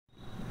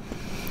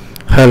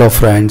Hello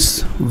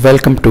friends,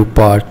 welcome to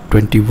part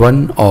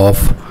 21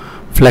 of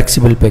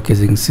flexible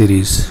packaging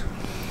series.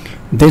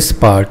 This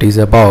part is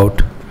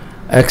about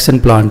action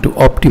plan to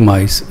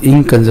optimize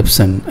ink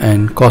consumption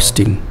and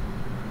costing.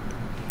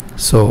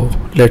 So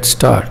let's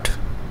start.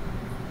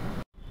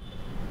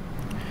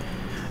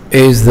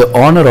 As the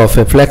owner of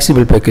a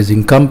flexible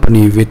packaging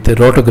company with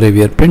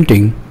Rotogravure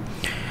printing,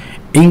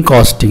 ink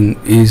costing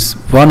is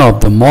one of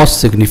the most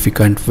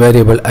significant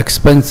variable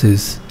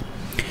expenses.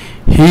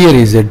 Here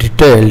is a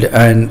detailed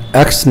and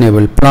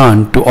actionable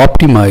plan to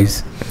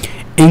optimize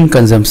ink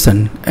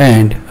consumption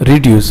and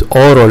reduce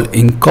overall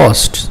ink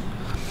costs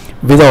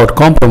without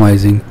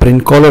compromising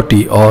print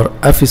quality or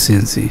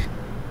efficiency.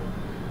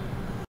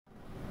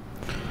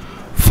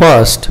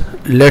 First,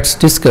 let's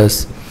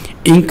discuss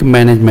ink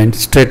management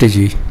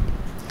strategy.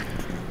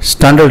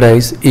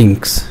 Standardize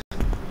inks.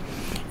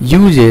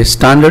 Use a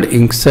standard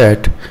ink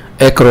set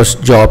across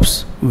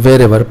jobs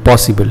wherever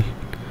possible.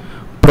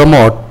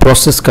 Promote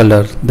process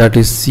color, that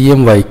is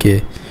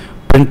CMYK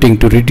printing,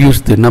 to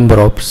reduce the number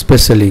of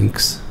special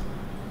inks.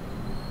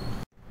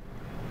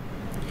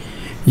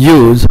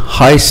 Use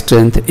high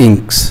strength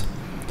inks.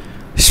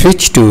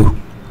 Switch to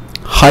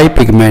high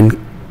pigment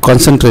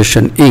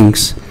concentration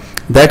inks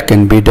that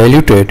can be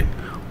diluted,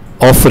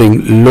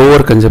 offering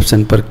lower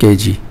consumption per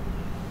kg.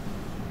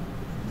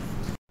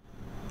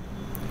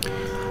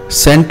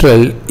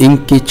 Central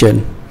ink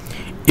kitchen.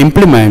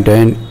 Implement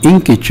an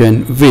ink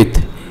kitchen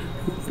with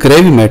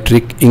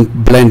Gravimetric ink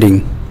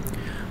blending.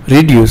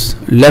 Reduce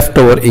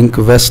leftover ink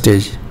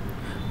wastage.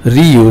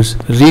 Reuse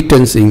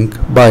returns ink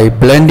by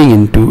blending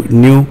into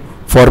new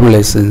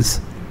formulations.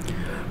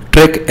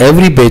 Track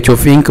every batch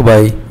of ink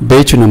by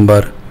batch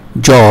number,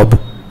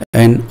 job,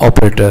 and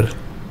operator.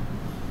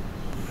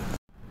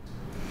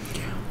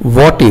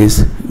 What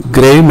is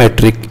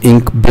gravimetric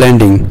ink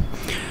blending?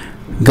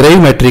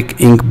 Gravimetric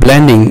ink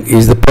blending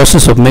is the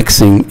process of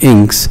mixing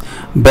inks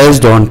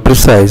based on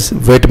precise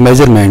weight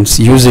measurements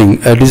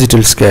using a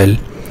digital scale.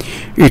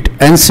 It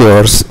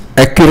ensures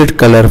accurate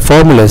color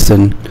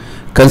formulation,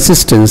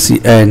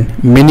 consistency, and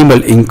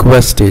minimal ink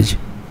wastage.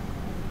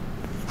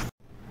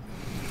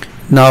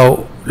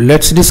 Now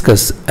let's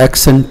discuss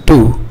Action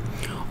 2.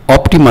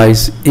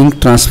 Optimize ink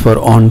transfer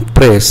on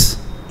press.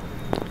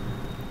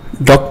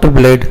 Doctor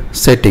blade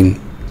setting.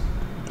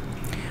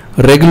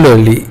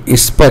 Regularly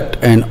inspect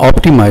and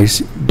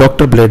optimize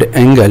doctor blade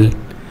angle,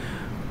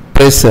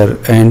 pressure,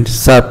 and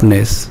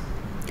sharpness.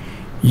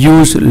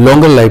 Use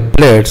longer life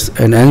blades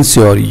and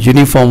ensure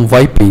uniform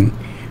wiping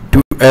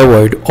to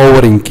avoid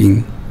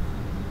over-inking.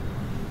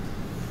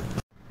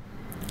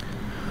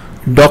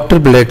 Doctor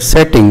blade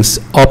settings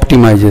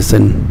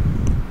optimization.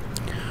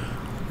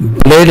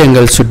 Blade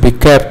angle should be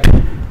kept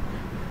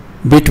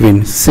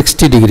between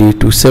 60 degree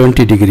to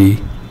 70 degree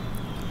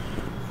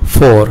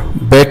for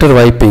better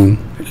wiping,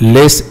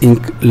 less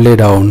ink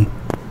laydown.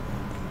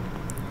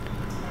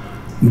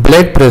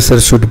 Blade pressure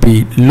should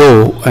be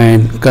low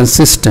and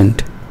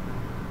consistent.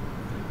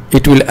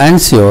 It will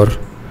ensure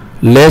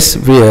less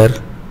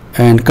wear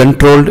and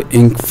controlled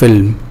ink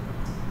film.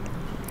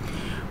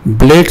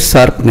 Blade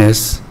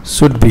sharpness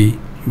should be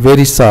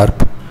very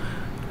sharp,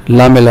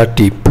 lamella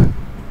tip.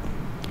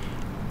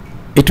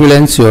 It will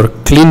ensure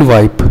clean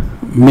wipe,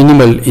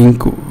 minimal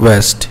ink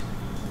waste.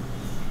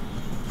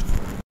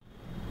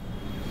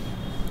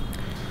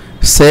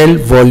 Cell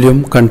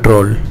volume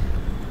control.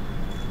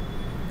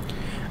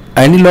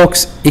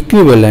 Analog's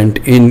equivalent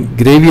in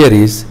Gravure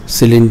is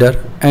cylinder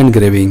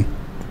engraving.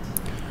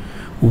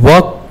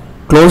 Work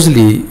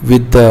closely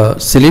with the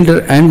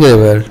cylinder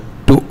engraver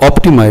to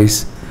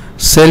optimize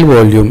cell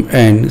volume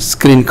and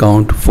screen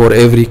count for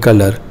every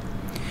color.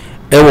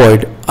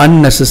 Avoid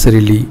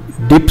unnecessarily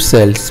deep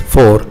cells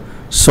for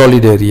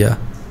solid area.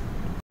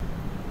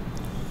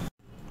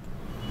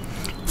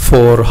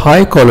 For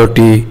high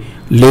quality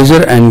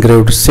laser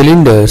engraved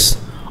cylinders,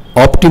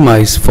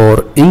 optimize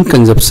for ink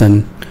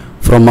consumption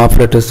from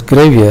Afflatus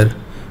Gravure.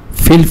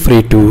 Feel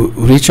free to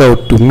reach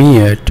out to me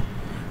at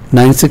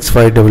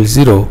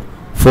 96500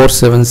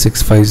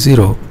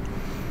 47650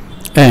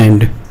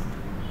 and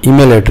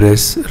email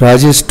address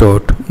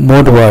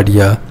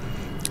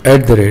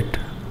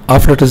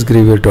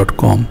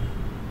rajesh.modwadia@afflatusgravure.com.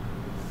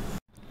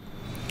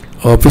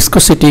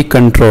 Viscosity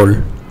control.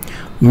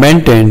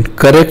 Maintain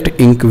correct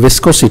ink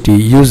viscosity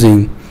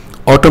using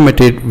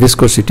automated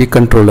viscosity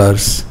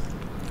controllers.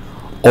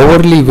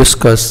 Overly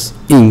viscous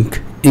ink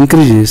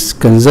increases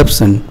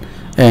consumption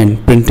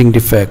and printing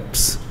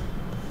defects.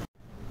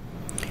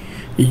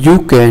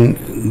 You can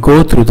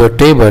go through the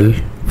table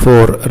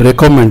for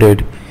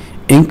recommended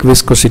ink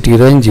viscosity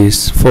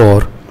ranges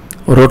for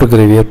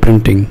Rotogravure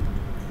printing.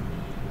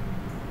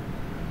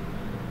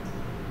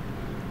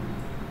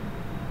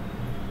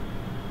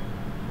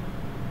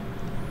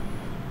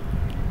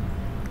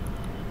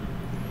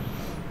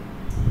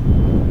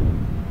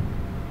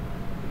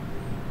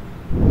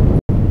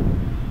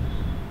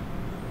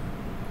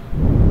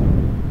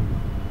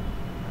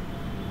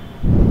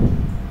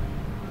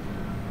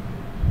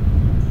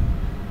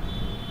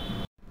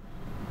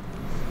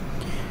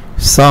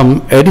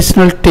 Some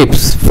additional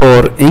tips for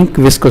ink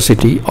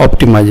viscosity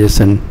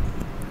optimization.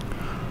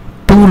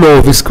 Too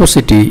low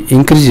viscosity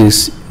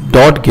increases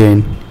dot gain,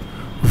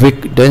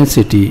 wick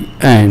density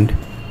and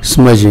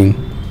smudging.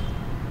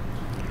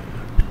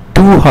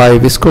 Too high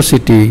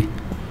viscosity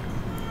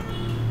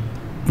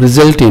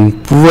result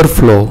in poor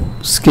flow,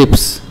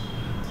 skips,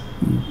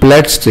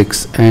 blade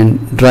streaks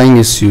and drying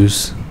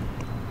issues.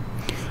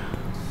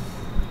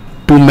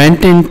 To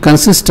maintain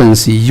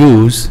consistency,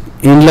 use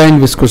inline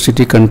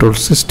viscosity control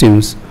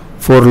systems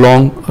for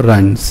long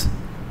runs.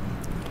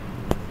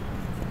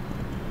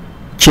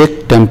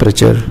 Check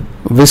temperature.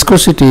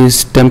 Viscosity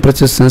is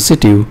temperature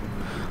sensitive.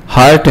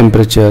 Higher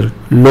temperature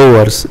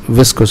lowers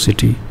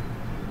viscosity.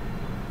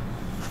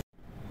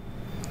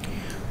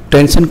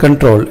 Tension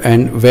control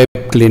and web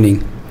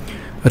cleaning.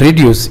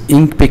 Reduce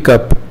ink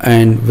pickup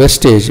and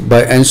wastage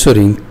by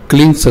ensuring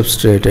clean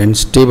substrate and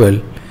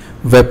stable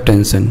web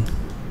tension.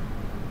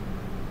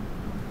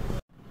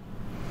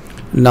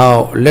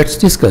 Now let's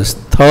discuss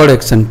third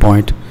action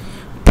point,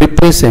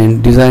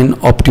 preparation design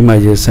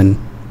optimization.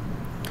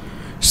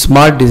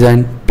 Smart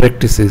design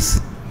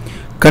practices.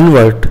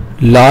 Convert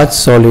large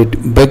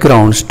solid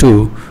backgrounds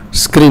to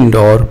screened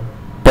or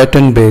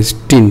pattern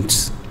based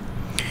tints.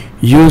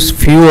 Use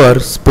fewer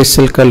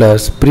special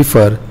colors,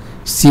 prefer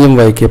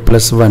CMYK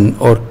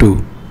 +1 or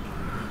 2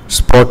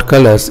 spot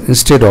colors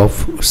instead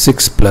of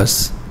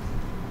 6+.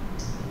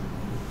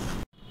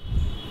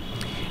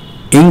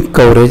 Ink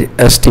coverage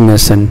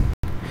estimation.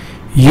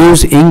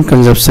 Use ink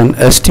consumption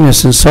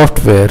estimation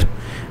software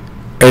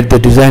at the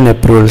design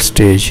approval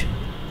stage.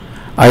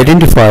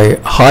 Identify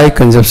high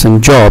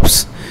consumption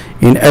jobs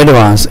in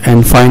advance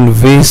and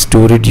find ways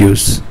to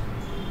reduce.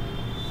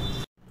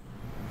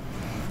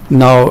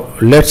 Now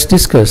let's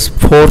discuss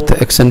fourth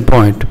action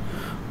point,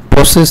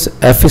 process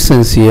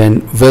efficiency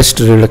and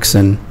waste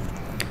reduction.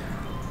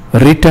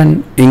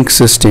 Return ink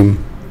system.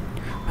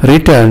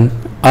 Return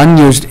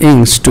unused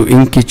inks to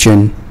ink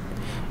kitchen.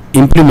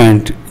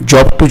 Implement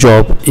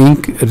job-to-job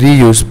ink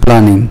reuse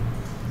planning.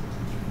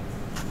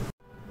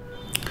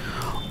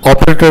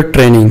 Operator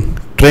training.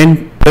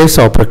 Train press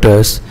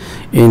operators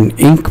in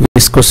ink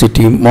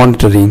viscosity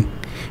monitoring,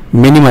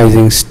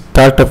 minimizing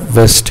startup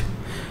waste,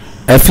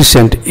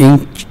 efficient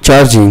ink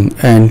charging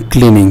and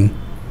cleaning.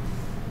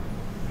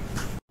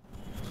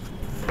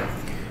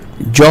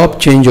 Job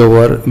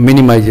changeover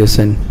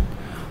minimization.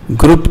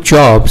 Group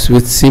jobs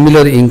with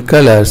similar ink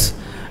colors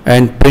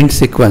and print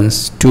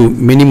sequence to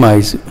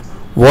minimize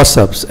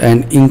wash-ups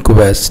and ink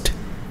waste.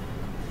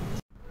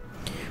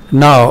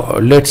 Now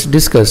let's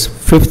discuss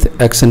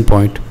fifth action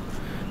point,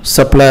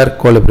 supplier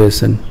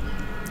collaboration.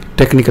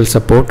 Technical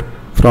support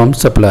from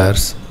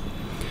suppliers.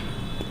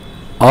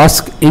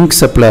 Ask ink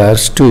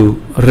suppliers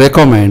to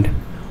recommend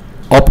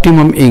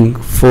optimum ink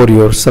for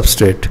your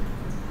substrate.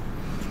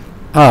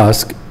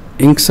 Ask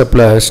ink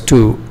suppliers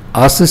to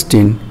assist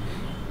in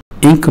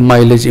ink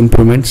mileage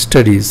improvement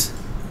studies.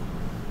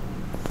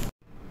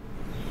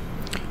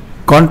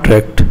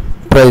 Contract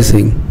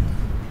pricing.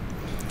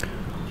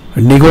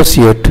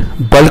 Negotiate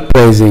bulk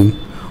pricing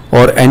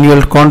or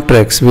annual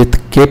contracts with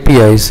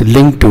KPIs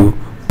linked to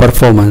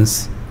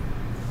performance.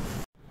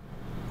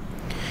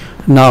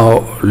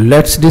 Now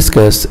let's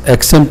discuss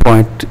action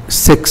point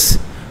 6,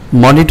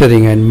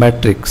 monitoring and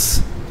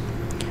metrics.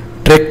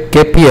 Track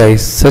KPIs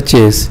such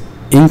as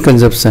ink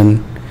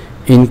consumption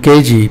in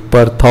kg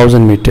per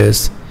 1000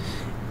 meters,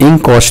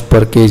 ink cost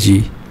per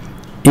kg,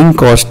 ink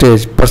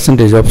costage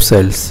percentage of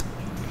sales,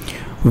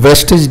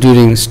 wastage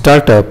during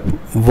startup,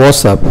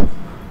 wash up,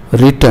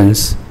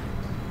 returns.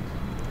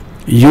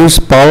 Use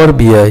Power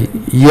BI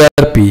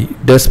ERP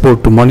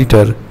dashboard to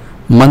monitor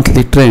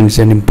monthly trends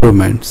and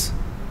improvements.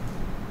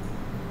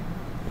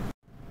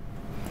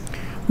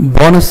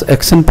 Bonus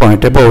action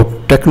point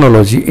about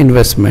technology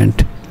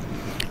investment.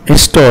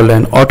 Install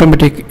an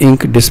automatic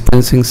ink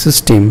dispensing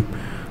system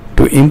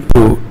to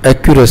improve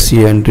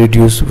accuracy and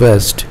reduce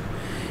waste.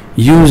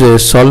 Use a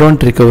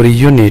solvent recovery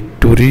unit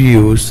to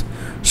reuse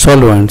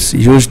solvents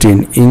used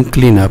in ink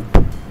cleanup.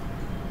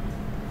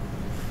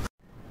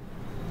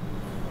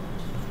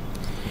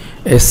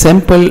 A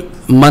sample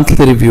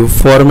monthly review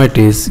format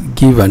is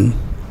given.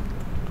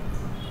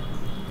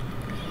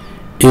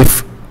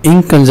 If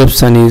ink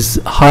consumption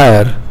is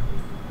higher,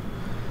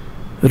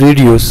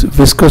 reduce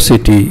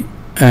viscosity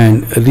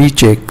and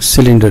recheck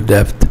cylinder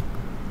depth.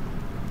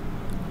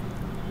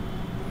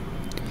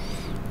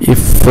 If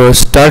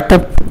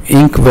startup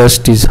ink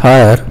waste is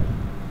higher,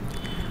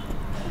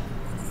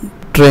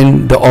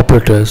 train the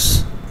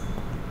operators.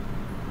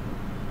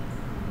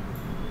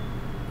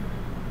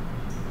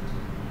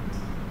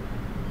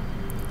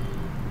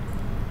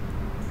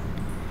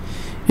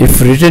 If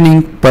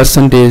returning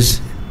percentage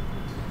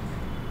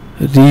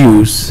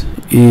reuse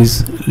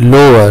is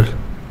lower,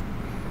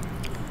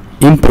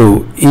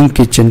 improve ink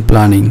kitchen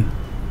planning.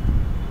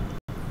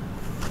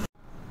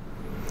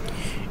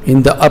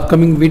 In the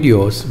upcoming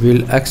videos,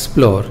 we'll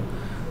explore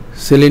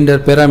cylinder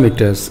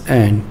parameters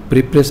and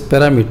prepress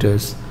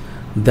parameters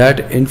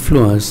that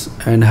influence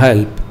and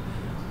help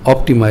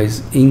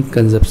optimize ink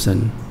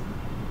consumption.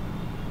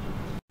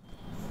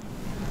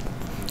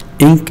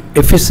 ink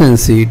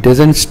efficiency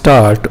doesn't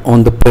start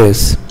on the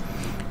press.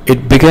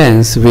 It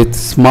begins with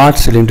smart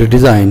cylinder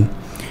design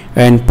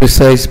and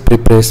precise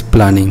pre-press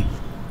planning.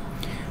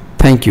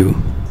 Thank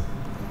you.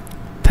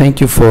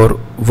 Thank you for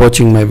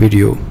watching my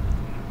video.